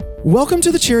Welcome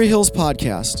to the Cherry Hills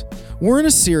Podcast. We're in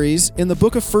a series in the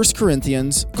book of 1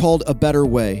 Corinthians called A Better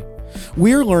Way.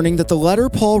 We're learning that the letter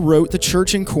Paul wrote the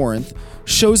church in Corinth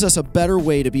shows us a better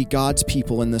way to be God's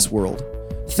people in this world.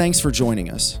 Thanks for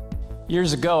joining us.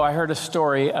 Years ago, I heard a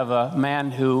story of a man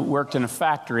who worked in a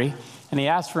factory, and he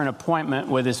asked for an appointment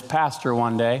with his pastor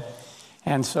one day.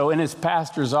 And so in his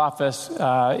pastor's office,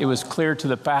 it was clear to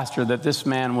the pastor that this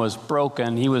man was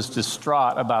broken. He was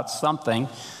distraught about something.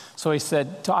 So he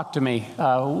said, "Talk to me.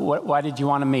 Why did you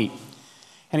want to meet?"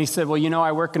 And he said, "Well,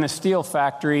 I work in a steel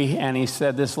factory." And he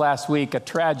said, "This last week, a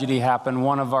tragedy happened.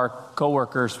 One of our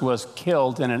coworkers was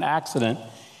killed in an accident." He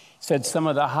said some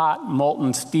of the hot,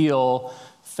 molten steel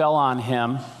fell on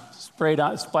him,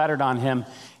 splattered on him,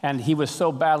 and he was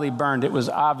so badly burned, it was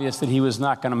obvious that he was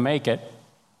not going to make it.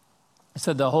 He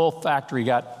said the whole factory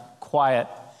got quiet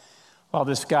while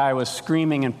this guy was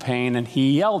screaming in pain, and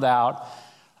he yelled out,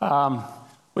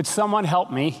 "Would someone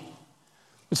help me?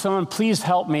 Would someone please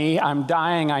help me? I'm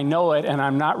dying, I know it, and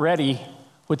I'm not ready.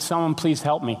 Would someone please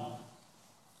help me?"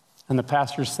 And the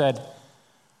pastor said,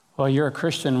 "Well, you're a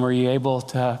Christian. Were you able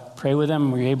to pray with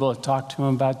him? Were you able to talk to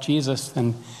him about Jesus?"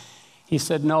 And he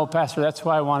said, "No, Pastor, that's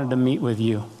why I wanted to meet with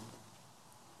you."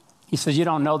 He said, "You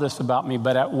don't know this about me,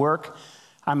 but at work,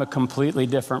 I'm a completely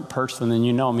different person than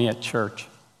you know me at church."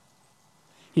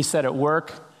 He said, "At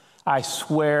work, I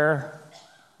swear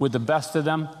with the best of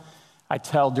them. I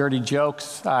tell dirty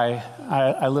jokes. I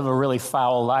live a really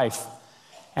foul life."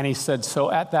 And he said,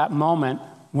 so at that moment,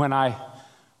 when I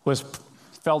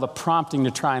felt a prompting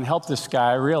to try and help this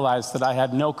guy, I realized that I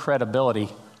had no credibility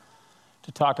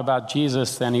to talk about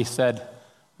Jesus. And he said,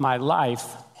 my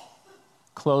life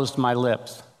closed my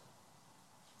lips.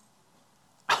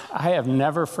 I have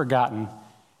never forgotten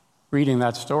reading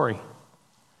that story.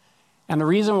 And the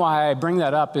reason why I bring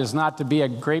that up is not to be a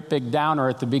great big downer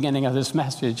at the beginning of this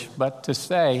message, but to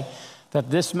say that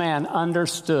this man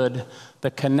understood the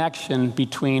connection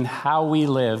between how we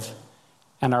live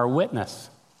and our witness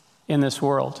in this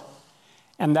world.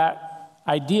 And that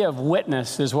idea of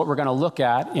witness is what we're going to look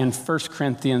at in 1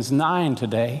 Corinthians 9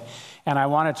 today. And I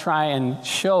want to try and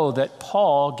show that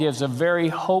Paul gives a very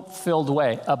hope-filled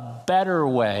way, a better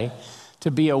way to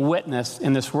be a witness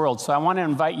in this world. So I want to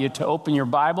invite you to open your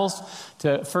Bibles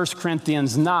to 1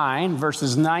 Corinthians 9,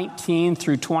 verses 19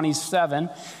 through 27.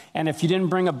 And if you didn't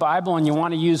bring a Bible and you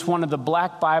want to use one of the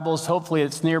black Bibles, hopefully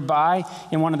it's nearby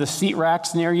in one of the seat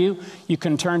racks near you, you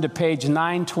can turn to page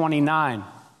 929.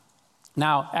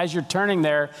 Now, as you're turning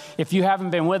there, if you haven't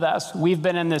been with us, we've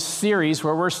been in this series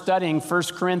where we're studying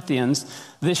 1 Corinthians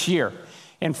this year.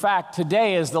 In fact,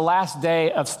 today is the last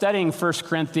day of studying 1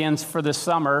 Corinthians for the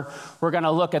summer. We're going to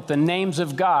look at the names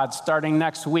of God starting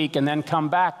next week and then come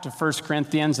back to 1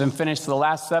 Corinthians and finish the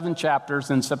last 7 chapters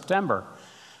in September.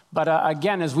 But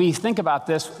again, as we think about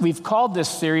this, we've called this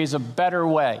series A Better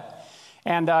Way.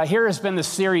 And here has been the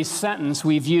series sentence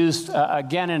we've used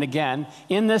again and again.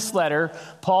 In this letter,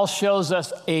 Paul shows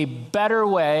us a better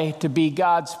way to be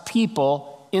God's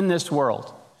people in this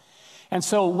world. And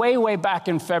so way back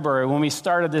in February when we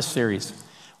started this series,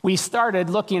 we started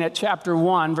looking at chapter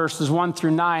 1, verses 1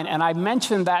 through 9. And I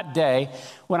mentioned that day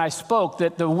when I spoke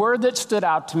that the word that stood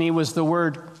out to me was the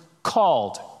word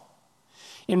called.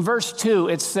 In verse 2,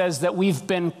 it says that we've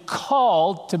been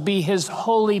called to be his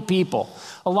holy people,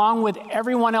 along with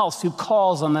everyone else who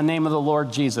calls on the name of the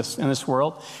Lord Jesus in this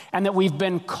world, and that we've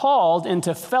been called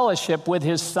into fellowship with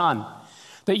his Son.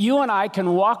 That you and I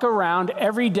can walk around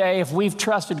every day if we've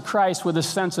trusted Christ with a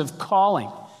sense of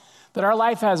calling. That our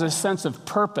life has a sense of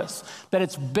purpose. That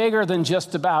it's bigger than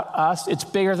just about us. It's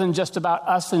bigger than just about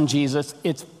us and Jesus.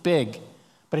 It's big,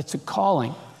 but it's a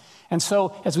calling. And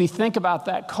so as we think about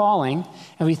that calling,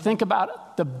 and we think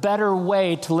about the better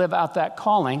way to live out that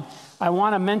calling, I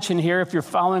want to mention here, if you're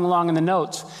following along in the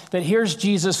notes, that here's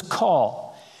Jesus' call.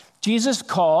 Jesus'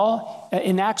 call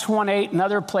in Acts 1:8 and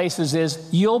other places is,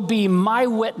 you'll be my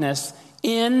witness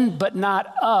in but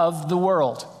not of the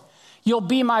world. You'll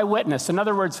be my witness. In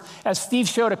other words, as Steve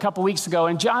showed a couple weeks ago,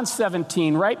 in John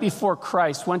 17, right before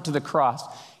Christ went to the cross,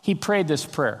 he prayed this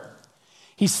prayer.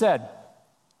 He said,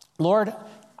 Lord,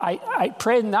 I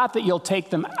pray not that you'll take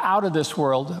them out of this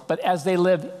world, but as they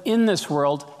live in this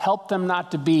world, help them not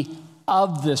to be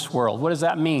of this world. What does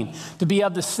that mean? To be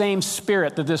of the same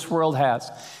spirit that this world has.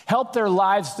 Help their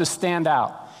lives to stand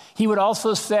out. He would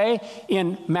also say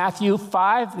in Matthew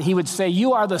 5, he would say,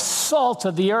 you are the salt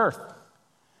of the earth.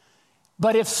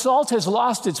 But if salt has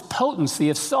lost its potency,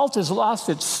 if salt has lost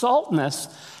its saltness,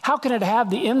 how can it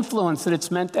have the influence that it's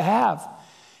meant to have?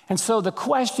 And so the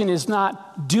question is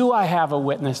not, do I have a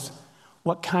witness?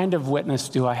 What kind of witness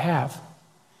do I have?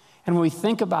 And when we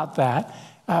think about that,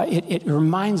 it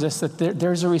reminds us that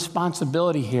there's a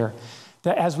responsibility here.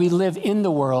 That as we live in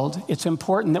the world, it's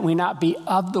important that we not be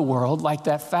of the world like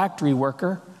that factory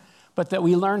worker, but that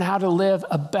we learn how to live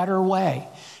a better way.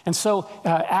 And so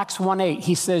Acts 1:8,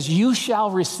 he says, you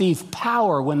shall receive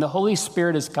power when the Holy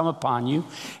Spirit has come upon you,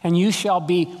 and you shall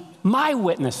be my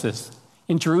witnesses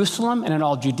in Jerusalem and in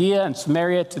all Judea and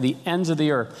Samaria to the ends of the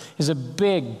earth. Is a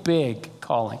big, big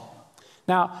calling.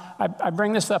 Now, I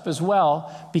bring this up as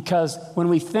well because when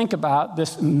we think about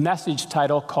this message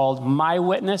title called My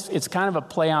Witness, it's kind of a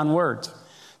play on words.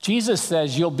 Jesus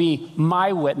says you'll be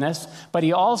my witness, but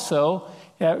he also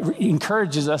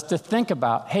encourages us to think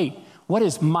about, hey, what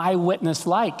is my witness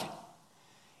like?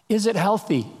 Is it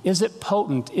healthy? Is it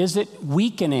potent? Is it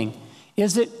weakening?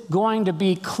 Is it going to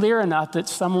be clear enough that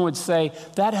someone would say,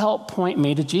 that helped point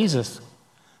me to Jesus?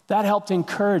 That helped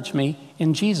encourage me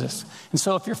in Jesus. And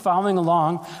so if you're following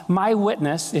along, my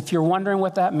witness, if you're wondering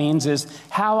what that means, is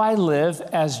how I live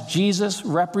as Jesus'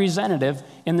 representative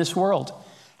in this world.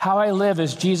 How I live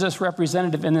as Jesus'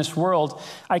 representative in this world.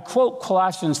 I quote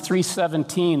Colossians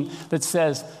 3:17 that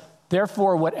says,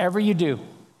 therefore, whatever you do,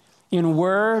 in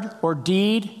word or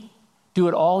deed, do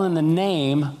it all in the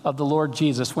name of the Lord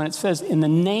Jesus. When it says in the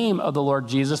name of the Lord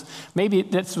Jesus, maybe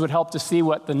this would help to see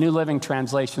what the New Living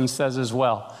Translation says as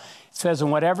well. It says,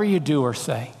 and whatever you do or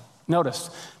say, notice,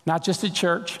 not just at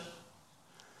church,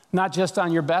 not just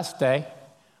on your best day,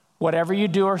 whatever you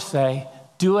do or say,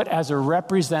 do it as a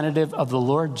representative of the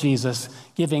Lord Jesus,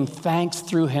 giving thanks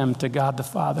through him to God the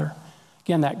Father.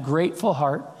 Again, that grateful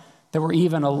heart that we're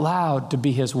even allowed to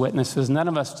be his witnesses. None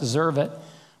of us deserve it,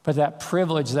 but that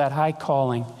privilege, that high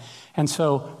calling. And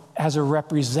so as a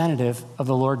representative of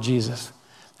the Lord Jesus.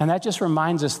 And that just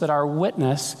reminds us that our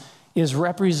witness is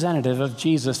representative of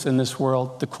Jesus in this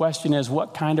world. The question is,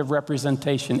 what kind of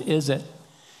representation is it?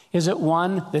 Is it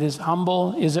one that is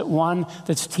humble? Is it one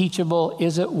that's teachable?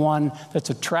 Is it one that's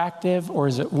attractive? Or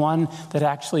is it one that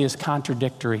actually is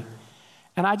contradictory?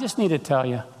 And I just need to tell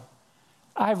you,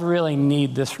 I really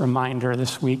need this reminder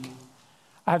this week.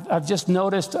 I've just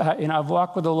noticed, I've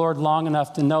walked with the Lord long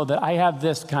enough to know that I have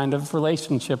this kind of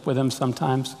relationship with him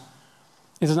sometimes.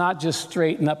 It's not just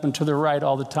straight and up and to the right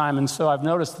all the time. And so I've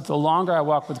noticed that the longer I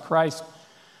walk with Christ,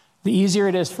 the easier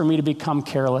it is for me to become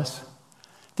careless.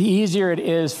 The easier it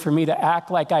is for me to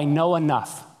act like I know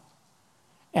enough.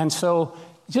 And so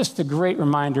just a great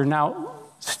reminder. Now,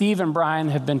 Steve and Brian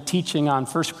have been teaching on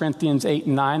 1 Corinthians 8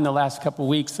 and 9 the last couple of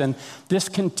weeks, and this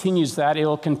continues that. It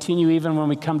will continue even when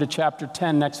we come to chapter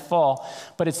 10 next fall.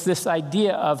 But it's this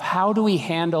idea of how do we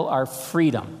handle our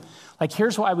freedom? Like,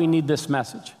 here's why we need this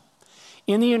message.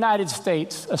 In the United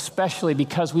States, especially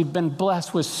because we've been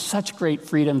blessed with such great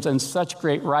freedoms and such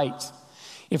great rights,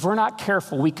 if we're not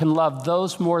careful, we can love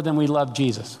those more than we love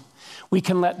Jesus. We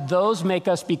can let those make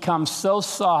us become so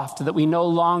soft that we no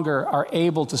longer are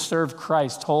able to serve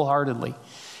Christ wholeheartedly.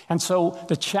 And so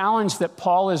the challenge that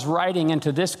Paul is writing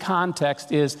into this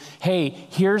context is, hey,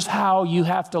 here's how you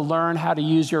have to learn how to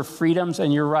use your freedoms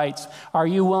and your rights. Are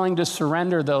you willing to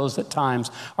surrender those at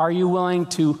times? Are you willing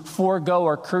to forego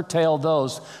or curtail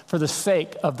those for the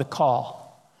sake of the call?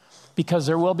 Because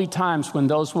there will be times when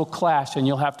those will clash and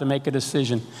you'll have to make a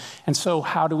decision. And so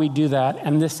how do we do that?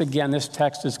 And this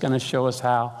text is going to show us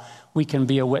how we can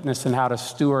be a witness and how to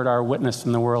steward our witness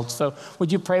in the world. So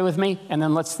would you pray with me? And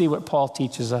then let's see what Paul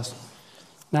teaches us.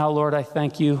 Now, Lord, I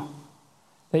thank you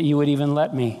that you would even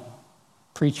let me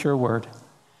preach your word.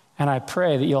 And I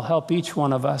pray that you'll help each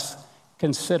one of us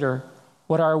consider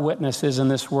what our witness is in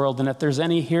this world. And if there's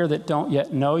any here that don't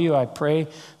yet know you, I pray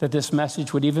that this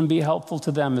message would even be helpful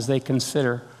to them as they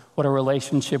consider what a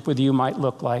relationship with you might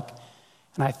look like.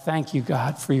 And I thank you,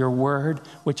 God, for your word,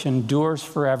 which endures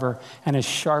forever and is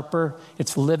sharper.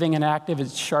 It's living and active.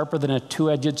 It's sharper than a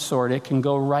two-edged sword. It can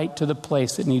go right to the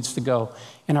place it needs to go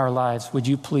in our lives. Would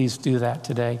you please do that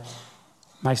today,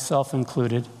 myself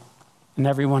included? And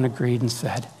everyone agreed and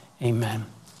said, amen.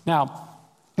 Now,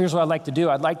 here's what I'd like to do.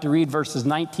 I'd like to read verses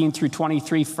 19 through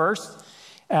 23 first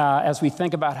as we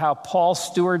think about how Paul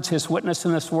stewards his witness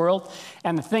in this world.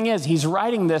 And the thing is, he's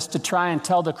writing this to try and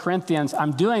tell the Corinthians,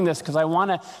 I'm doing this because I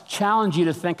want to challenge you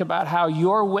to think about how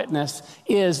your witness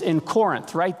is in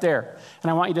Corinth, right there.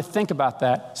 And I want you to think about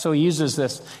that. So he uses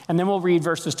this. And then we'll read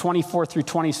verses 24 through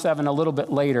 27 a little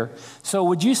bit later. So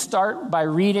would you start by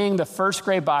reading the first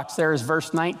gray box there is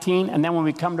verse 19. And then when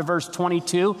we come to verse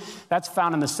 22, that's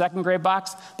found in the second gray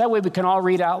box. That way we can all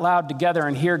read out loud together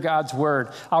and hear God's word.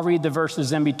 I'll read the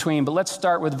verses in between. But let's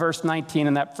start with verse 19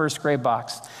 in that first gray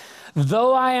box.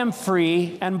 Though I am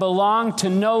free and belong to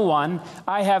no one,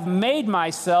 I have made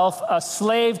myself a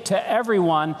slave to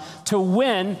everyone to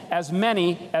win as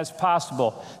many as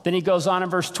possible. Then he goes on in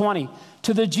verse 20.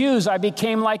 To the Jews, I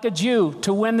became like a Jew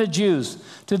to win the Jews.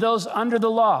 To those under the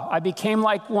law, I became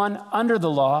like one under the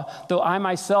law, though I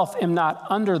myself am not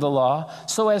under the law,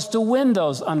 so as to win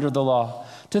those under the law.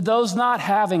 To those not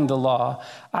having the law,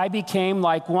 I became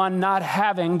like one not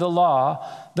having the law,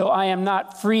 though I am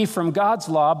not free from God's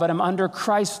law, but am under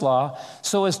Christ's law,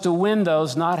 so as to win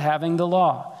those not having the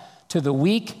law. To the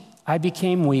weak, I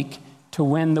became weak to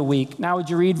win the weak. Now, would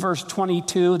you read verse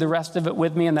 22, the rest of it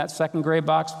with me in that second gray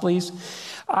box, please?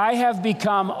 I have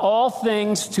become all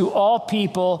things to all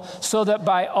people so that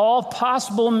by all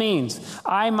possible means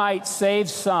I might save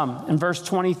some. In verse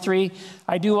 23,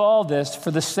 I do all this for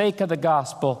the sake of the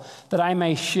gospel, that I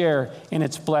may share in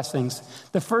its blessings.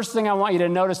 The first thing I want you to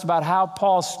notice about how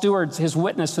Paul stewards his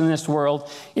witness in this world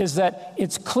is that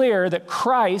it's clear that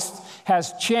Christ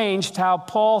has changed how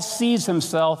Paul sees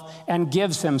himself and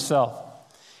gives himself.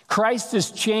 Christ has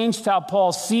changed how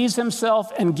Paul sees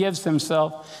himself and gives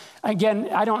himself. Again,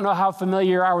 I don't know how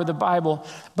familiar you are with the Bible,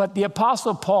 but the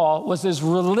Apostle Paul was as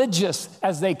religious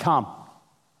as they come.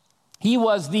 He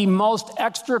was the most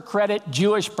extra credit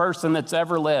Jewish person that's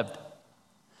ever lived.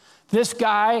 This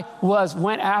guy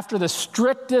went after the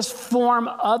strictest form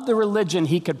of the religion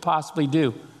he could possibly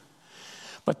do.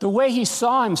 But the way he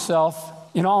saw himself,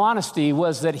 in all honesty,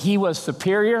 was that he was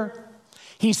superior.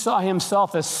 He saw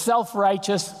himself as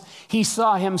self-righteous. He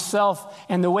saw himself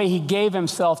and the way he gave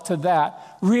himself to that.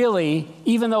 Really,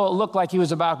 even though it looked like he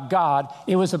was about God,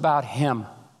 it was about him.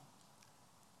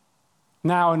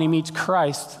 Now, when he meets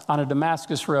Christ on a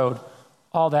Damascus road,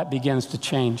 all that begins to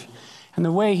change. And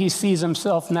the way he sees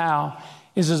himself now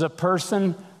is as a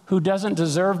person who doesn't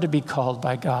deserve to be called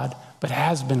by God, but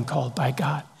has been called by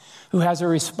God, who has a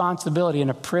responsibility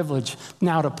and a privilege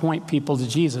now to point people to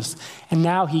Jesus. And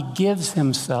now he gives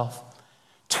himself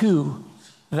to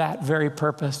that very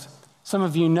purpose. Some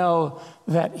of you know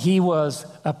that he was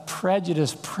a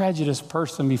prejudiced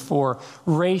person before.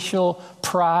 Racial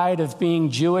pride of being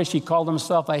Jewish. He called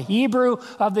himself a Hebrew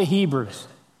of the Hebrews.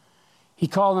 He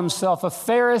called himself a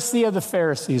Pharisee of the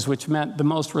Pharisees, which meant the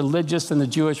most religious in the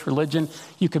Jewish religion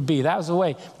you could be. That was the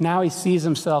way. Now he sees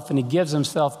himself and he gives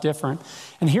himself different.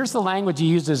 And here's the language he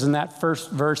uses in that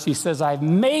first verse. He says, I've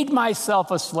made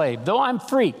myself a slave, though I'm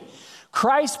free.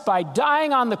 Christ, by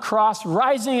dying on the cross,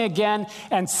 rising again,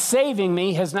 and saving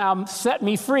me, has now set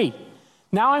me free.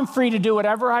 Now I'm free to do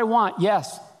whatever I want,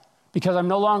 yes, because I'm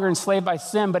no longer enslaved by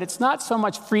sin, but it's not so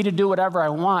much free to do whatever I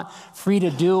want, free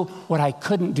to do what I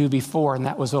couldn't do before, and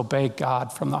that was obey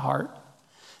God from the heart.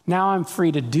 Now I'm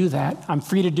free to do that. I'm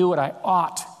free to do what I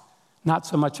ought, not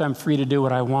so much I'm free to do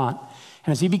what I want.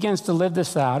 And as he begins to live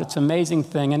this out, it's an amazing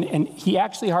thing, and he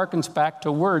actually harkens back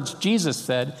to words Jesus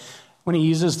said when he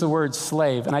uses the word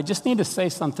slave. And I just need to say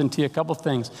something to you, a couple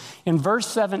things. In verse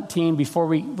 17, before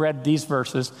we read these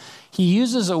verses, he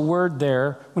uses a word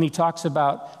there when he talks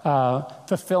about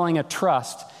fulfilling a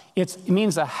trust. It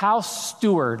means a house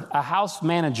steward, a house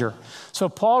manager. So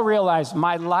Paul realized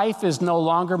my life is no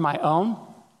longer my own.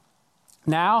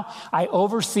 Now I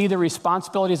oversee the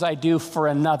responsibilities I do for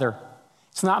another.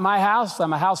 It's not my house,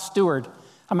 I'm a house steward.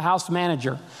 I'm a house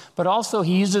manager. But also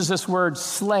he uses this word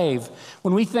slave.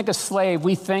 When we think of slave,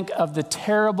 we think of the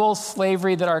terrible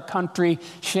slavery that our country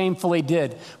shamefully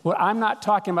did. Well, I'm not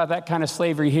talking about that kind of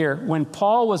slavery here. When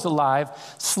Paul was alive,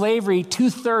 slavery,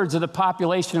 2/3 of the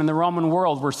population in the Roman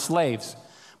world were slaves.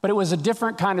 But it was a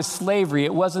different kind of slavery.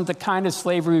 It wasn't the kind of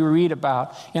slavery we read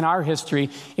about in our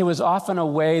history. It was often a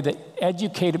way that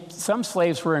some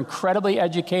slaves were incredibly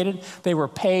educated. They were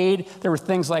paid. There were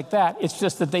things like that. It's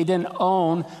just that they didn't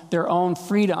own their own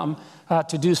freedom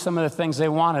to do some of the things they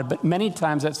wanted. But many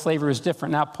times that slavery was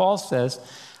different. Now, Paul says,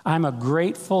 I'm a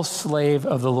grateful slave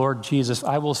of the Lord Jesus.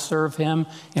 I will serve him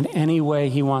in any way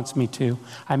he wants me to.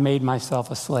 I made myself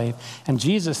a slave. And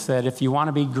Jesus said, if you want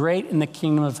to be great in the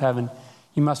kingdom of heaven,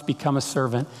 you must become a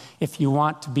servant. If you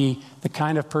want to be the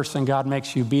kind of person God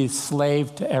makes you, be a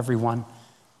slave to everyone.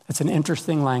 It's an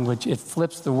interesting language. It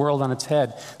flips the world on its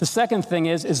head. The second thing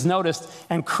is notice,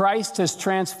 and Christ has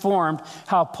transformed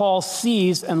how Paul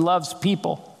sees and loves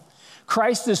people.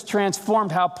 Christ has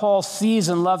transformed how Paul sees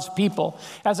and loves people.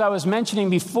 As I was mentioning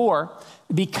before,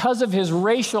 because of his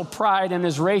racial pride and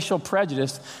his racial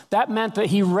prejudice, that meant that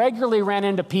he regularly ran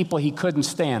into people he couldn't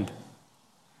stand.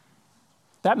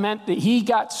 That meant that he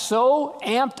got so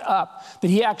amped up that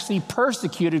he actually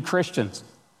persecuted Christians.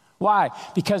 Why?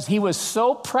 Because he was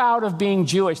so proud of being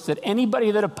Jewish that anybody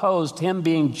that opposed him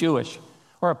being Jewish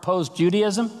or opposed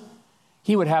Judaism,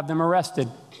 he would have them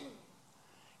arrested.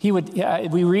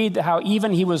 We read how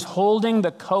even he was holding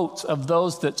the coats of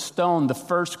those that stoned the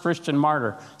first Christian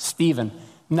martyr, Stephen,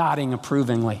 nodding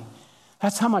approvingly.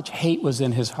 That's how much hate was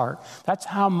in his heart. That's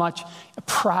how much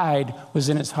pride was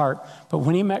in his heart. But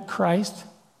when he met Christ,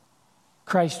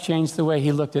 Christ changed the way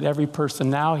he looked at every person.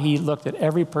 Now he looked at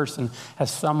every person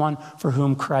as someone for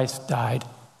whom Christ died.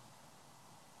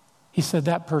 He said,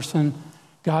 that person,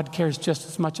 God cares just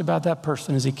as much about that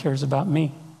person as he cares about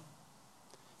me.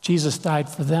 Jesus died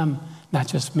for them, not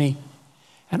just me.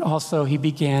 And also he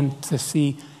began to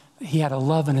see he had a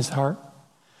love in his heart.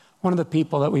 One of the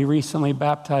people that we recently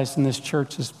baptized in this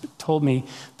church has told me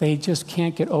they just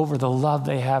can't get over the love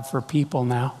they have for people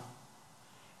now.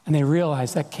 And they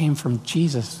realize that came from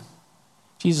Jesus.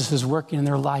 Jesus is working in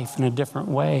their life in a different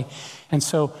way. And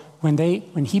so when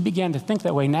he began to think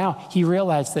that way now, he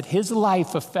realized that his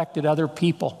life affected other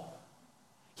people.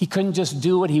 He couldn't just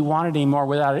do what he wanted anymore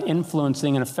without it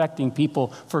influencing and affecting people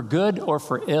for good or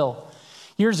for ill.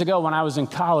 Years ago when I was in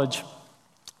college,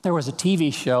 there was a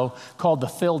TV show called The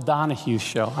Phil Donahue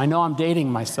Show. I know I'm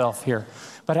dating myself here,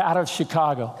 but out of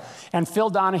Chicago. And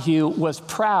Phil Donahue was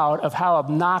proud of how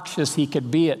obnoxious he could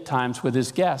be at times with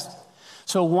his guests.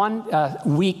 So one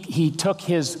week he took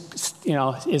his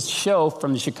show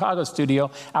from the Chicago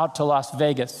studio out to Las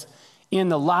Vegas in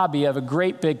the lobby of a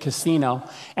great big casino.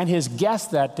 And his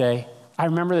guest that day, I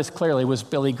remember this clearly, was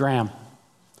Billy Graham.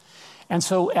 And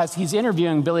so as he's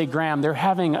interviewing Billy Graham, they're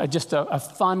having just a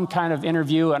fun kind of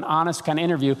interview, an honest kind of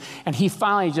interview. And he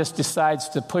finally just decides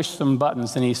to push some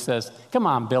buttons. And he says, come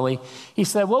on, Billy. He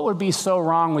said, what would be so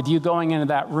wrong with you going into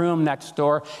that room next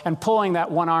door and pulling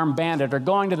that one-armed bandit or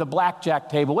going to the blackjack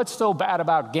table? What's so bad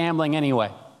about gambling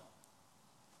anyway?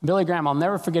 Billy Graham, I'll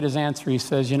never forget his answer. He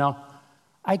says,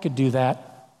 I could do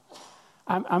that.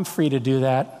 I'm free to do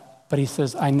that. But he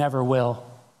says, I never will.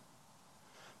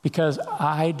 Because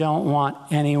I don't want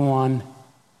anyone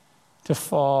to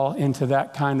fall into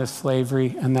that kind of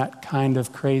slavery and that kind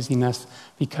of craziness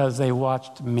because they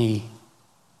watched me.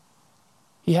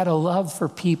 He had a love for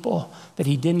people that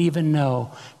he didn't even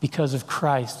know because of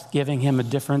Christ giving him a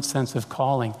different sense of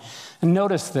calling. And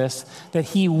notice this, that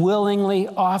he willingly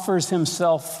offers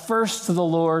himself first to the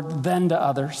Lord, then to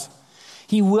others.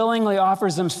 He willingly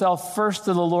offers himself first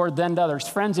to the Lord, then to others.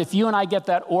 Friends, if you and I get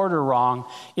that order wrong,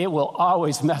 it will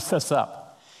always mess us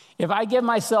up. If I give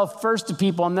myself first to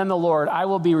people and then the Lord, I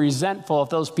will be resentful if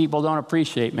those people don't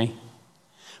appreciate me.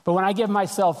 But when I give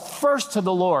myself first to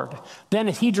the Lord, then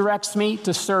if he directs me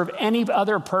to serve any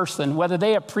other person, whether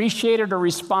they appreciate it or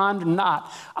respond or not,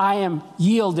 I am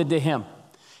yielded to him.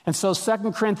 And so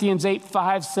 2 Corinthians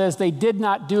 8:5 says they did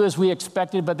not do as we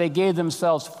expected, but they gave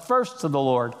themselves first to the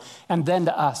Lord and then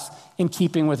to us in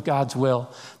keeping with God's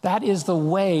will. That is the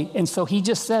way. And so he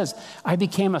just says, I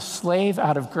became a slave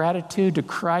out of gratitude to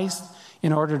Christ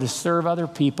in order to serve other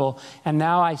people. And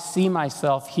now I see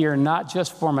myself here, not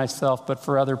just for myself, but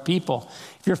for other people.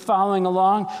 If you're following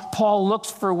along, Paul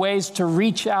looks for ways to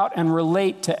reach out and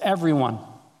relate to everyone.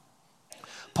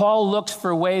 Paul looks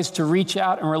for ways to reach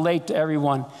out and relate to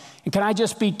everyone. And can I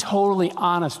just be totally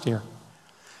honest here?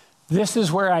 This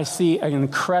is where I see an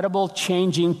incredible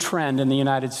changing trend in the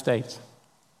United States.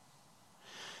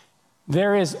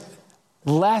 There is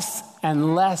less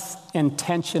and less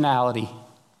intentionality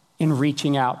in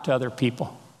reaching out to other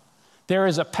people. There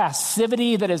is a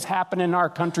passivity that has happened in our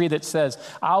country that says,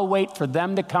 I'll wait for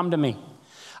them to come to me.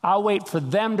 I'll wait for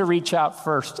them to reach out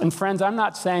first. And friends, I'm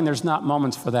not saying there's not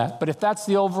moments for that, but if that's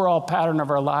the overall pattern of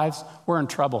our lives, we're in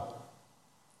trouble.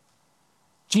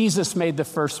 Jesus made the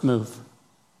first move.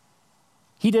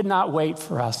 He did not wait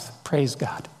for us, praise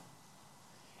God.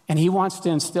 And he wants to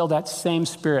instill that same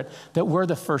spirit that we're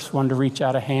the first one to reach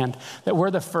out a hand, that we're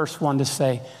the first one to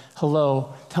say,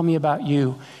 hello, tell me about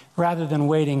you, rather than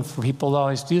waiting for people to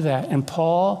always do that. And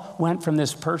Paul went from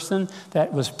this person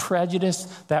that was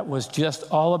prejudiced, that was just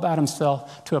all about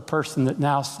himself, to a person that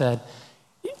now said,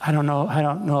 I don't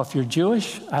know if you're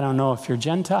Jewish, I don't know if you're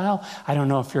Gentile, I don't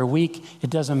know if you're weak, it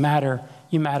doesn't matter,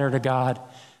 you matter to God.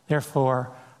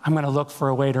 Therefore, I'm going to look for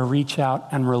a way to reach out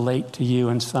and relate to you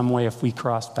in some way if we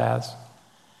cross paths.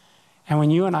 And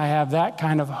when you and I have that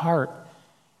kind of heart,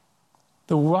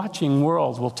 the watching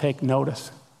world will take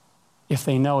notice if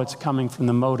they know it's coming from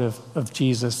the motive of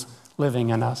Jesus living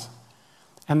in us.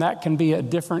 And that can be a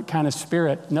different kind of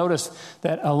spirit. Notice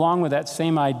that along with that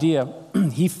same idea,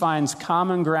 he finds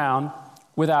common ground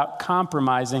without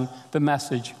compromising the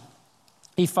message.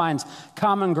 He finds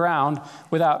common ground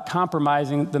without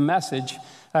compromising the message.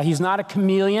 He's not a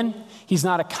chameleon. He's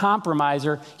not a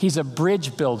compromiser. He's a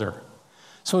bridge builder.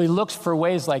 So he looks for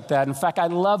ways like that. In fact, I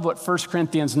love what 1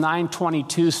 Corinthians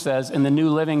 9:22 says in the New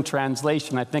Living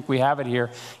Translation. I think we have it here.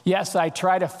 Yes, I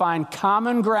try to find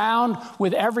common ground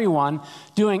with everyone,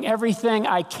 doing everything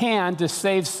I can to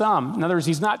save some. In other words,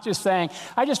 he's not just saying,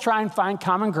 I just try and find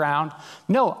common ground.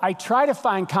 No, I try to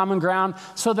find common ground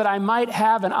so that I might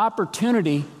have an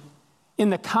opportunity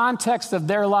in the context of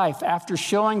their life, after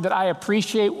showing that I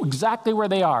appreciate exactly where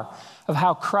they are, of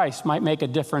how Christ might make a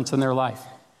difference in their life.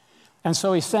 And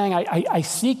so he's saying, I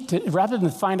seek to, rather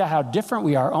than find out how different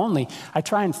we are only, I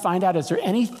try and find out, is there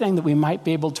anything that we might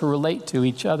be able to relate to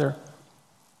each other?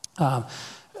 Some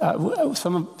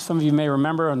of you may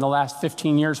remember in the last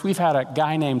 15 years, we've had a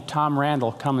guy named Tom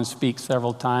Randall come and speak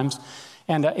several times.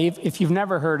 And if you've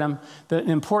never heard him, the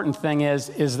important thing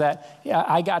is that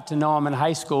I got to know him in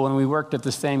high school when we worked at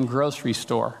the same grocery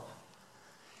store.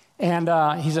 And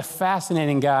he's a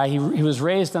fascinating guy. He was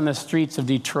raised on the streets of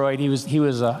Detroit. He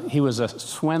was a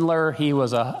swindler. He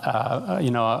was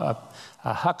a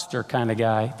huckster kind of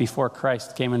guy before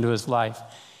Christ came into his life.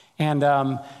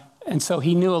 And so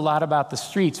he knew a lot about the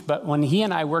streets. But when he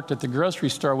and I worked at the grocery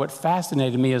store, what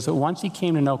fascinated me is that once he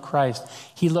came to know Christ,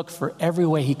 he looked for every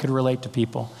way he could relate to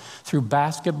people, through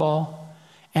basketball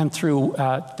and through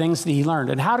things that he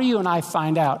learned. And how do you and I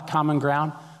find out common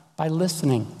ground? By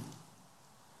listening.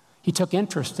 He took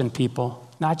interest in people,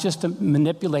 not just to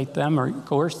manipulate them or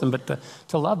coerce them, but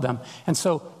to love them. And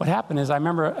so what happened is, I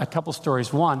remember a couple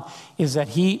stories. One is that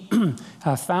he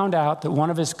found out that one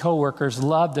of his coworkers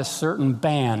loved a certain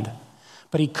band,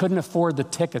 but he couldn't afford the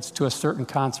tickets to a certain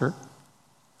concert.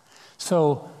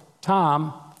 So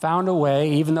Tom found a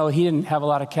way, even though he didn't have a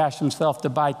lot of cash himself, to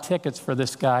buy tickets for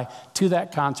this guy to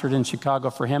that concert in Chicago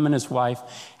for him and his wife,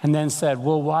 and then said,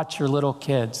 we'll watch your little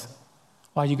kids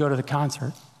while you go to the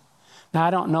concert. Now, I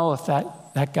don't know if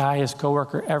that guy, his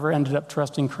coworker, ever ended up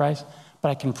trusting Christ, but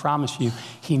I can promise you,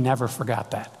 he never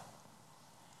forgot that.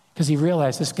 Because he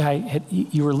realized this guy,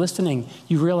 you were listening,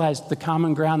 you realized the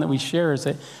common ground that we share is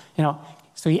that,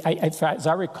 so as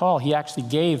I recall, he actually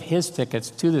gave his tickets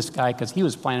to this guy because he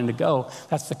was planning to go.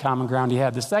 That's the common ground he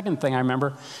had. The second thing I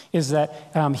remember is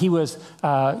that he was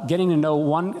getting to know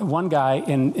one guy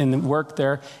in the work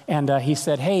there, and he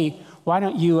said, hey, why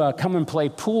don't you come and play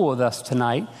pool with us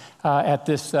tonight at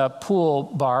this pool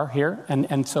bar here?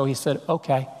 And so he said,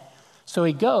 okay. So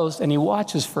he goes and he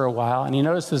watches for a while, and he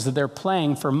notices that they're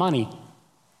playing for money.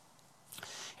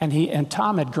 And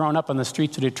Tom had grown up on the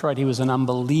streets of Detroit. He was an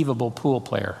unbelievable pool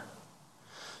player.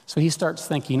 So he starts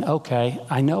thinking, okay,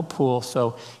 I know pool.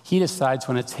 So he decides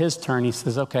when it's his turn, he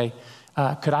says, okay,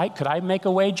 could I make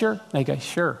a wager? They go,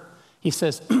 sure. He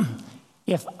says,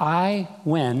 if I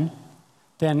win,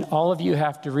 then all of you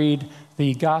have to read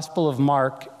the Gospel of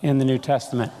Mark in the New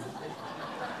Testament.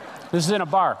 This is in a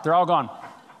bar. They're all gone.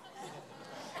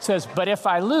 It says, but if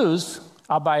I lose,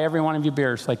 I'll buy every one of you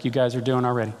beers like you guys are doing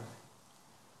already.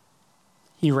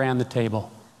 He ran the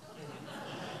table.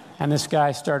 And this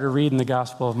guy started reading the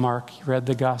Gospel of Mark. He read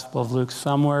the Gospel of Luke.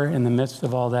 Somewhere in the midst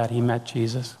of all that, he met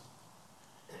Jesus.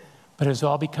 But it was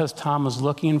all because Tom was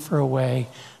looking for a way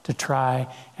to try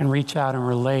and reach out and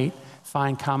relate,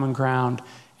 find common ground.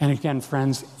 And again,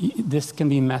 friends, this can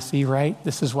be messy, right?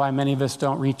 This is why many of us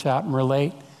don't reach out and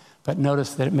relate. But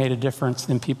notice that it made a difference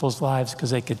in people's lives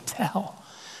because they could tell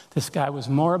this guy was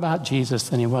more about Jesus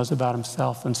than he was about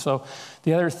himself. And so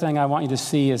the other thing I want you to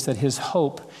see is that his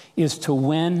hope is to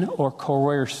win or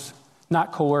coerce,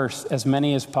 not coerce, as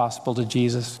many as possible to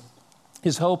Jesus.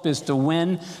 His hope is to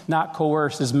win, not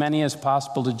coerce, as many as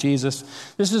possible to Jesus.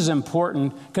 This is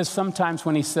important because sometimes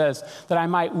when he says that I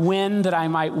might win, that I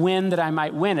might win, that I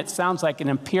might win, it sounds like an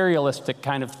imperialistic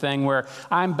kind of thing where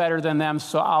I'm better than them,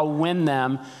 so I'll win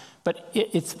them. But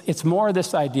it's more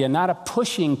this idea, not of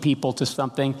pushing people to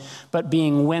something, but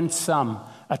being winsome,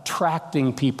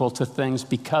 attracting people to things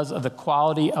because of the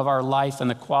quality of our life and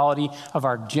the quality of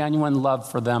our genuine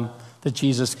love for them that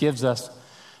Jesus gives us.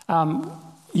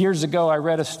 Years ago, I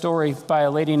read a story by a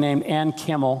lady named Ann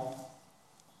Kimmel.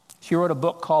 She wrote a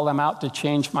book called I'm Out to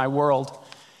Change My World.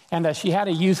 And she had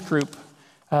a youth group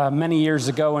many years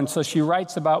ago, and so she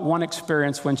writes about one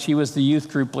experience when she was the youth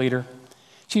group leader.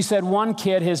 She said one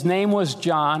kid, his name was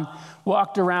John,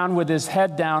 walked around with his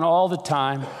head down all the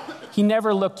time. He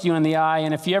never looked you in the eye,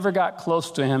 and if you ever got close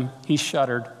to him, he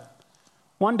shuddered.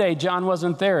 One day, John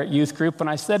wasn't there at youth group, and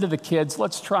I said to the kids,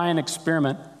 let's try an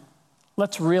experiment.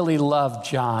 Let's really love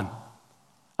John.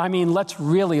 Let's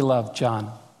really love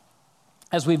John.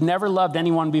 As we've never loved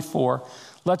anyone before,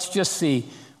 let's just see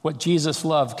what Jesus'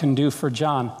 love can do for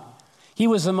John. He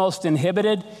was the most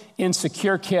inhibited,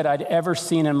 insecure kid I'd ever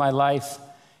seen in my life.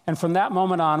 And from that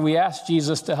moment on, we asked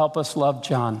Jesus to help us love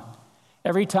John.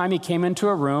 Every time he came into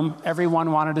a room,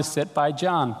 everyone wanted to sit by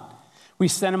John. We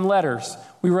sent him letters.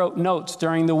 We wrote notes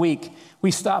during the week.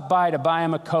 We stopped by to buy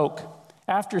him a Coke.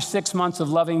 After 6 months of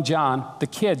loving John, the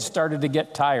kids started to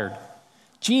get tired.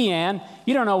 Gee, Ann,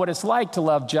 you don't know what it's like to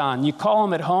love John. You call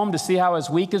him at home to see how his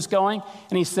week is going,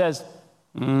 and he says,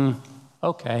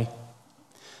 okay.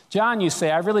 John, you say,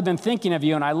 I've really been thinking of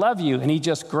you, and I love you, and he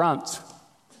just grunts.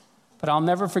 But I'll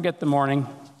never forget the morning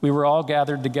we were all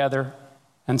gathered together,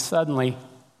 and suddenly,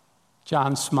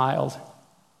 John smiled.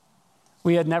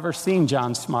 We had never seen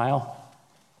John smile.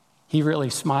 He really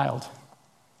smiled.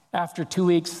 After 2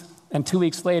 weeks, and 2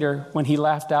 weeks later, when he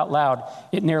laughed out loud,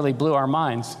 it nearly blew our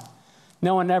minds.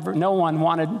 No one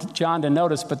wanted John to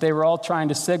notice, but they were all trying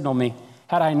to signal me.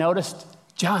 Had I noticed?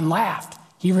 John laughed.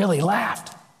 He really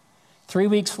laughed. 3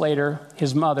 weeks later,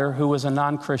 his mother, who was a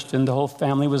non-Christian, the whole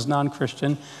family was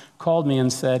non-Christian, called me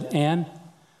and said, Ann,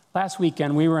 last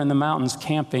weekend we were in the mountains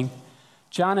camping.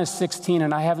 John is 16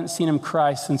 and I haven't seen him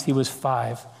cry since he was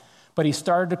 5. But he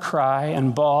started to cry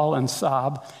and bawl and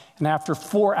sob. And after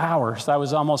 4 hours, I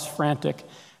was almost frantic.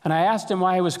 And I asked him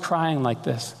why he was crying like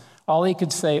this. All he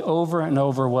could say over and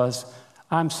over was,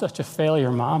 I'm such a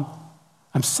failure, Mom.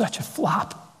 I'm such a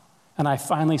flop. And I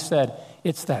finally said,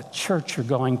 it's that church you're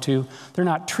going to. They're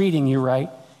not treating you right.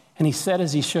 And he said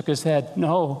as he shook his head,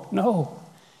 no.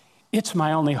 It's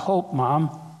my only hope,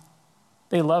 Mom.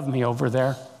 They love me over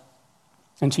there.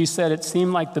 And she said it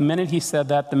seemed like the minute he said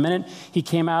that, the minute he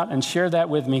came out and shared that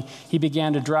with me, he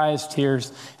began to dry his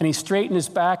tears. And he straightened his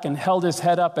back and held his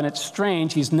head up. And it's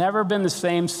strange, he's never been the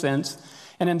same since.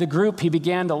 And in the group, he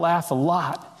began to laugh a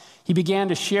lot. He began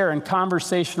to share in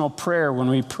conversational prayer when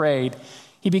we prayed.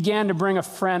 He began to bring a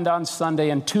friend on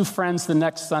Sunday and 2 friends the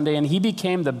next Sunday. And he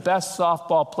became the best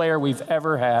softball player we've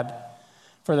ever had.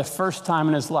 For the first time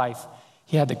in his life,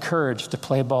 he had the courage to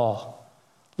play ball.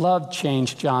 Love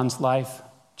changed John's life.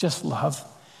 Just love.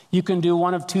 You can do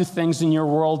one of 2 things in your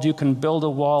world. You can build a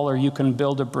wall or you can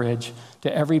build a bridge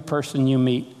to every person you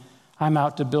meet. I'm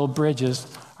out to build bridges.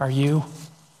 Are you?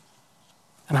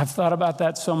 And I've thought about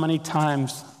that so many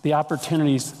times, the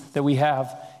opportunities that we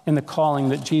have in the calling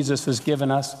that Jesus has given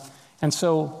us. And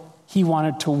so he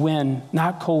wanted to win,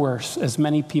 not coerce as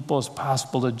many people as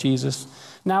possible to Jesus.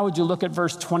 Now would you look at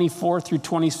verse 24 through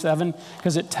 27?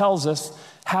 Because it tells us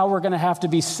how we're going to have to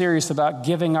be serious about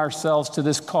giving ourselves to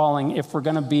this calling if we're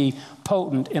going to be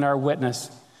potent in our witness.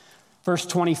 Verse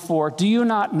 24, do you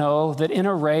not know that in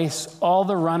a race all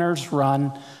the runners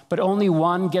run, but only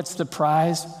one gets the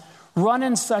prize? Run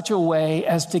in such a way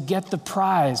as to get the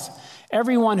prize.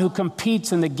 Everyone who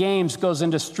competes in the games goes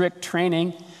into strict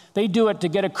training. They do it to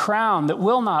get a crown that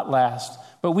will not last,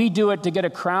 but we do it to get a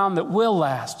crown that will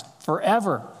last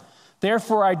forever.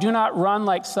 Therefore, I do not run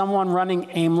like someone running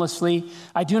aimlessly.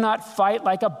 I do not fight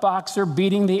like a boxer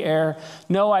beating the air.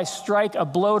 No, I strike a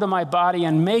blow to my body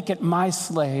and make it my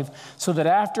slave, so that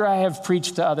after I have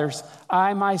preached to others,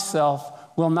 I myself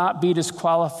will not be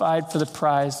disqualified for the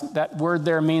prize. That word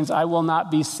there means I will not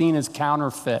be seen as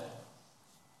counterfeit.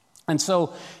 And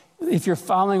so, if you're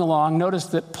following along, notice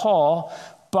that Paul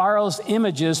borrows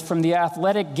images from the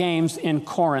athletic games in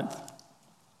Corinth.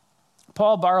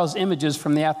 Paul borrows images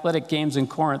from the athletic games in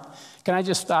Corinth. Can I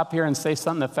just stop here and say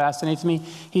something that fascinates me?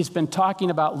 He's been talking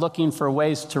about looking for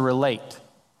ways to relate.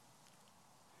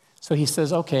 So he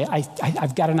says, okay,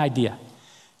 I've got an idea.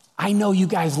 I know you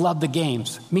guys love the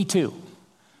games. Me too.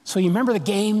 So you remember the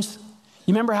games?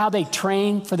 You remember how they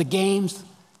train for the games?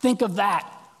 Think of that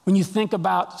when you think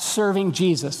about serving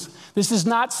Jesus. This is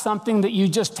not something that you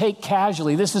just take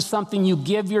casually. This is something you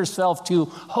give yourself to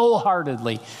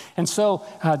wholeheartedly. And so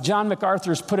John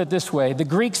MacArthur's put it this way. The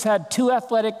Greeks had 2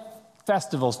 athletic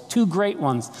festivals, 2 great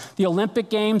ones, the Olympic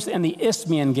Games and the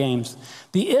Isthmian Games.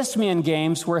 The Isthmian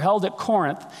Games were held at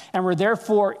Corinth and were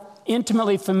therefore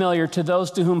intimately familiar to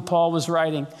those to whom Paul was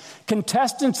writing.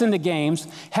 Contestants in the games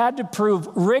had to prove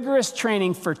rigorous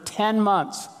training for 10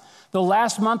 months. The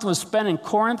last month was spent in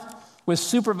Corinth with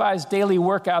supervised daily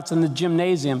workouts in the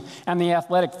gymnasium and the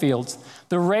athletic fields.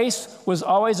 The race was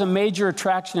always a major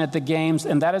attraction at the games,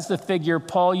 and that is the figure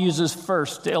Paul uses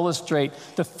first to illustrate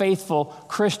the faithful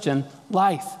Christian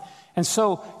life. And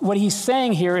so what he's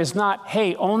saying here is not,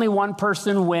 hey, only one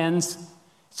person wins.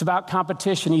 It's about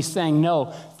competition. He's saying,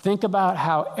 no, think about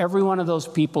how every one of those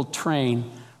people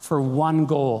train for one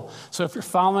goal. So if you're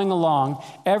following along,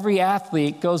 every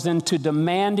athlete goes into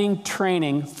demanding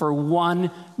training for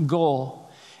one goal.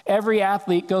 Every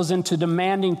athlete goes into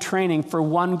demanding training for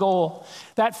one goal.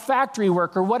 That factory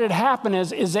worker, what had happened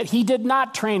is that he did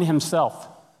not train himself.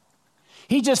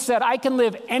 He just said, I can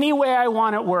live any way I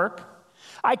want at work.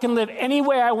 I can live any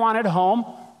way I want at home.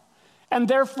 And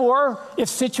therefore, if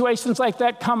situations like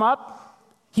that come up,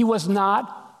 he was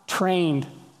not trained.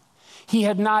 He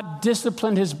had not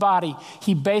disciplined his body.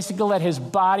 He basically let his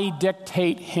body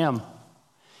dictate him.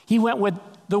 He went with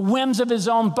the whims of his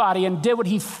own body and did what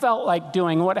he felt like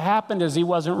doing. What happened is he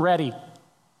wasn't ready.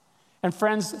 And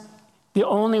friends, the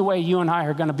only way you and I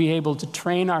are going to be able to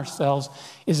train ourselves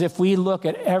is if we look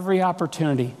at every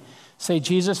opportunity. Say,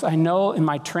 Jesus, I know in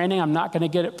my training I'm not going to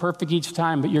get it perfect each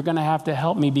time, but you're going to have to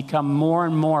help me become more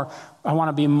and more. I want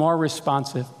to be more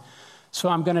responsive. So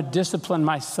I'm going to discipline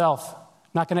myself.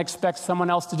 I'm not going to expect someone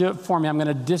else to do it for me. I'm going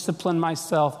to discipline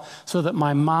myself so that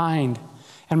my mind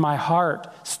and my heart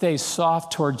stays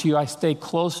soft towards you. I stay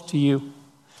close to you.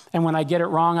 And when I get it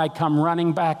wrong, I come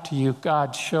running back to you.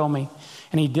 God, show me.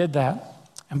 And he did that.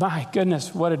 And my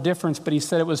goodness, what a difference. But he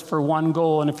said it was for one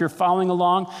goal. And if you're following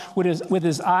along with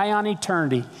his eye on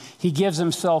eternity, he gives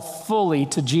himself fully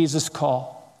to Jesus'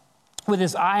 call. With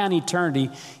his eye on eternity,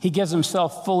 he gives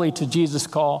himself fully to Jesus'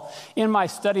 call. In my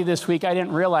study this week, I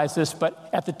didn't realize this, but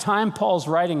at the time Paul's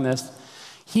writing this,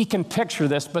 he can picture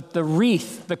this, but the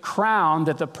wreath, the crown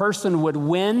that the person would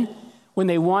win when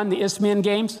they won the Isthmian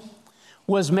Games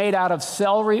was made out of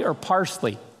celery or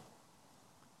parsley.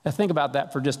 Now think about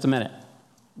that for just a minute.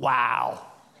 Wow.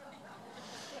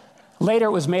 Later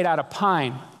it was made out of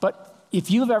pine, but if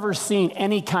you've ever seen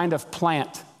any kind of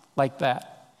plant like that,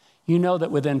 you know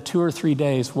that within 2 or 3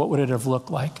 days, what would it have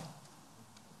looked like?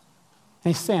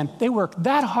 And he's saying, they worked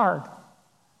that hard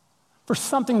for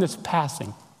something that's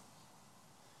passing.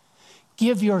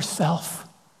 Give yourself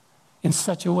in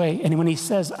such a way. And when he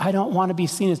says, I don't want to be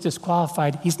seen as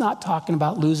disqualified, he's not talking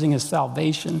about losing his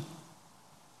salvation.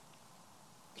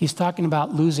 He's talking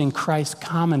about losing Christ's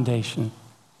commendation.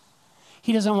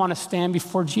 He doesn't want to stand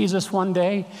before Jesus one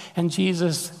day and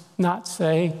Jesus not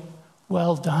say,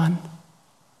 well done.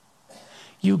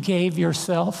 You gave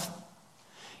yourself.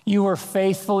 You were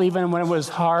faithful even when it was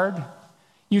hard.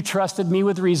 You trusted me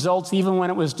with results even when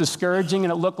it was discouraging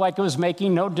and it looked like it was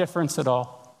making no difference at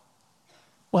all.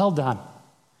 Well done.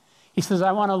 He says,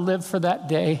 I want to live for that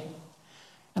day,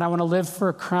 and I want to live for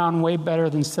a crown way better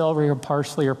than celery or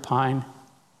parsley or pine,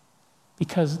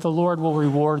 because the Lord will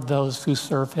reward those who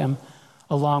serve him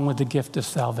along with the gift of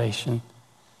salvation.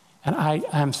 And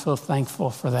I'm so thankful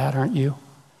for that, aren't you?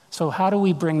 So how do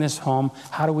we bring this home?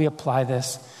 How do we apply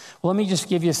this? Well, let me just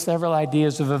give you several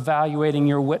ideas of evaluating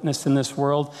your witness in this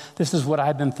world. This is what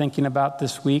I've been thinking about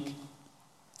this week.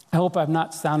 I hope I've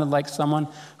not sounded like someone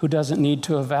who doesn't need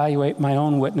to evaluate my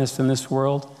own witness in this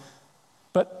world.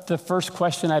 But the first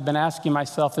question I've been asking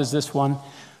myself is this one: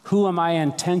 who am I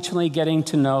intentionally getting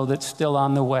to know that's still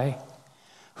on the way?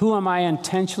 Who am I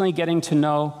intentionally getting to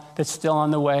know that's still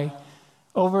on the way?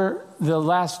 Over the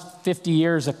last 50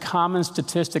 years, a common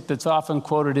statistic that's often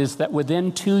quoted is that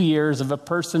within 2 years of a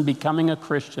person becoming a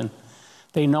Christian,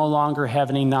 they no longer have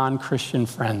any non-Christian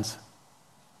friends.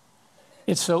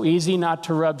 It's so easy not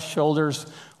to rub shoulders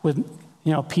with,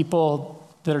 people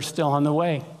that are still on the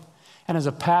way. And as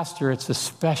a pastor, it's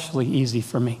especially easy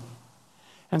for me.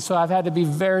 And so I've had to be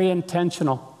very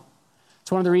intentional.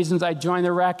 It's one of the reasons I joined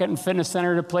the Racket and Fitness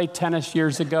Center to play tennis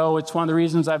years ago. It's one of the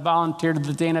reasons I volunteered at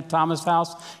the Dana Thomas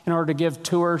House in order to give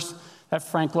tours at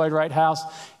Frank Lloyd Wright House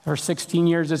for 16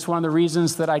 years. It's one of the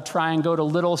reasons that I try and go to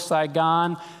Little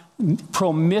Saigon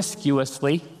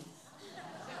promiscuously,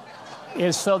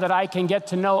 is so that I can get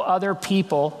to know other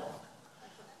people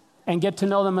and get to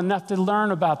know them enough to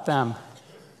learn about them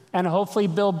and hopefully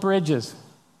build bridges.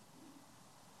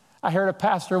 I heard a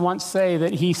pastor once say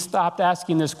that he stopped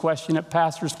asking this question at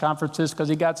pastors' conferences because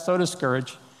he got so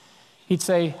discouraged. He'd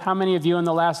say, how many of you in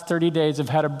the last 30 days have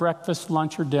had a breakfast,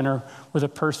 lunch, or dinner with a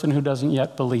person who doesn't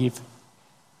yet believe?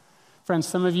 Friends,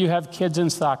 some of you have kids in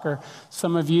soccer.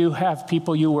 Some of you have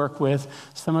people you work with.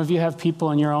 Some of you have people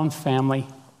in your own family.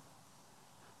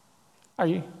 Are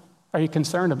you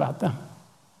concerned about them?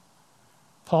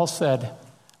 Paul said,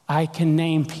 I can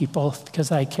name people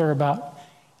because I care about,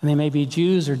 and they may be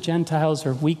Jews or Gentiles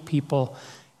or weak people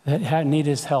that need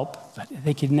his help, but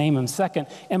they could name them. Second,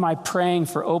 am I praying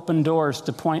for open doors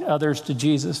to point others to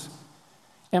Jesus?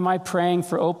 Am I praying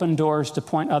for open doors to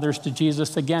point others to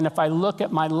Jesus? Again, if I look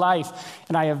at my life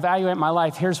and I evaluate my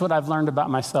life, here's what I've learned about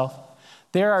myself.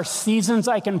 There are seasons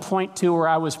I can point to where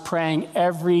I was praying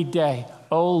every day,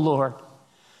 oh Lord,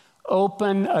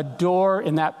 open a door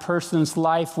in that person's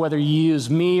life, whether you use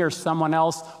me or someone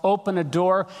else. Open a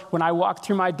door. When I walk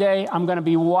through my day, I'm going to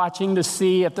be watching to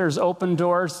see if there's open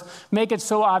doors. Make it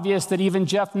so obvious that even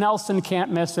Jeff Nelson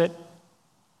can't miss it.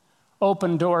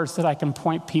 Open doors that I can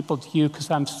point people to you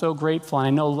because I'm so grateful and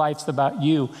I know life's about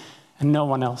you and no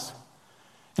one else.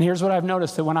 And here's what I've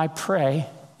noticed, that when I pray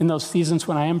in those seasons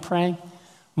when I am praying,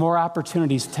 more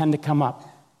opportunities tend to come up.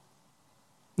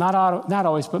 Not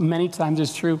always, but many times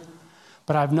it's true.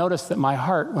 But I've noticed that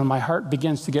when my heart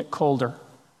begins to get colder,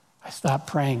 I stop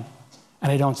praying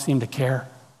and I don't seem to care.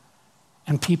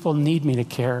 And people need me to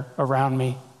care around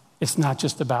me. It's not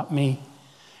just about me.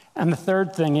 And the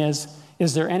third thing is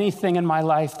there anything in my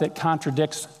life that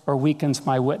contradicts or weakens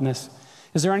my witness?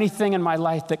 Is there anything in my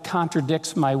life that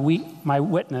contradicts my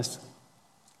witness?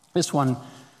 This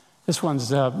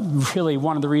one's really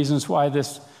one of the reasons why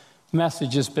this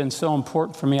message has been so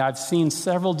important for me. I've seen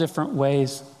several different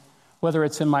ways, whether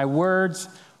it's in my words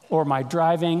or my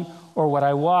driving or what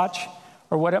I watch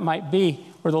or what it might be,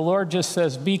 where the Lord just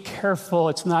says, be careful,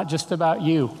 it's not just about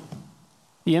you.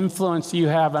 The influence you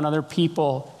have on other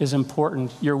people is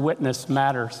important. Your witness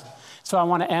matters. So I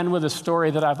want to end with a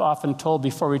story that I've often told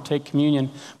before we take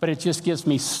communion, but it just gives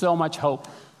me so much hope.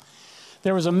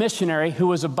 There was a missionary who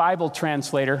was a Bible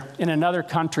translator in another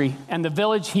country, and the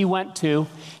village he went to,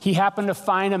 he happened to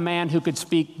find a man who could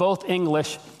speak both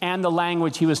English and the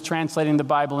language he was translating the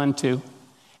Bible into.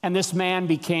 And this man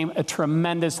became a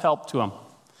tremendous help to him.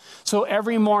 So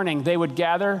every morning they would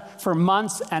gather for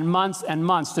months and months and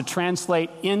months to translate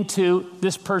into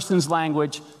this person's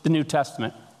language the New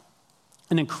Testament.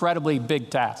 An incredibly big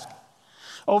task.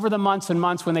 Over the months and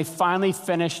months, when they finally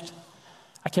finished,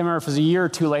 I can't remember if it was a year or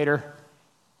two later,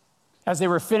 as they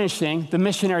were finishing, the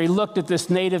missionary looked at this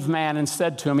native man and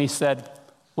said to him, he said,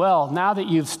 well, now that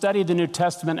you've studied the New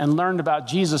Testament and learned about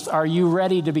Jesus, are you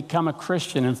ready to become a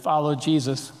Christian and follow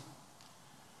Jesus?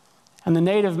 And the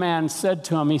native man said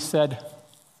to him, he said,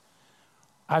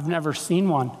 I've never seen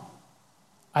one.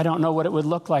 I don't know what it would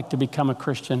look like to become a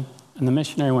Christian. And the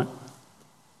missionary went,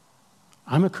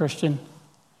 I'm a Christian.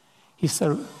 He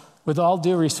said, with all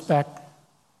due respect,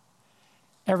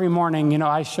 every morning,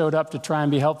 I showed up to try and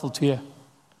be helpful to you,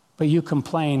 but you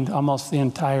complained almost the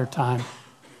entire time.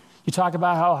 You talk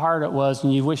about how hard it was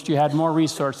and you wished you had more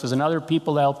resources and other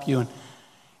people to help you,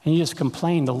 and you just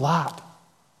complained a lot.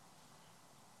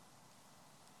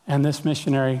 And this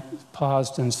missionary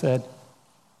paused and said,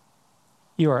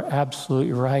 you are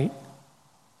absolutely right.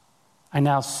 I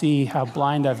now see how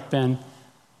blind I've been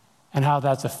and how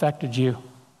that's affected you.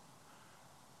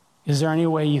 Is there any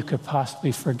way you could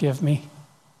possibly forgive me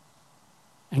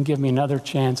and give me another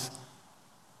chance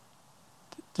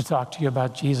to talk to you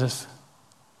about Jesus?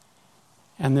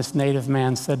 And this native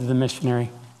man said to the missionary,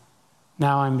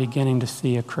 now I'm beginning to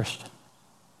see a Christian.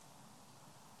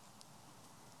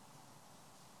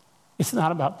 It's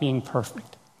not about being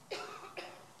perfect.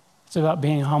 It's about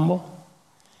being humble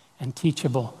and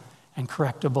teachable and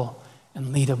correctable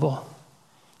and leadable.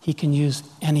 He can use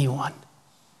anyone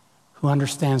who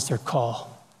understands their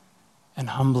call and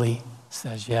humbly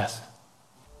says yes.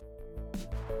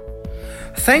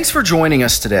 Thanks for joining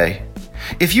us today.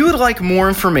 If you would like more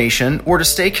information or to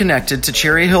stay connected to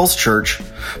Cherry Hills Church,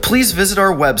 please visit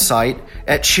our website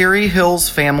at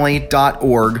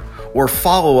cherryhillsfamily.org or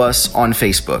follow us on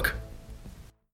Facebook.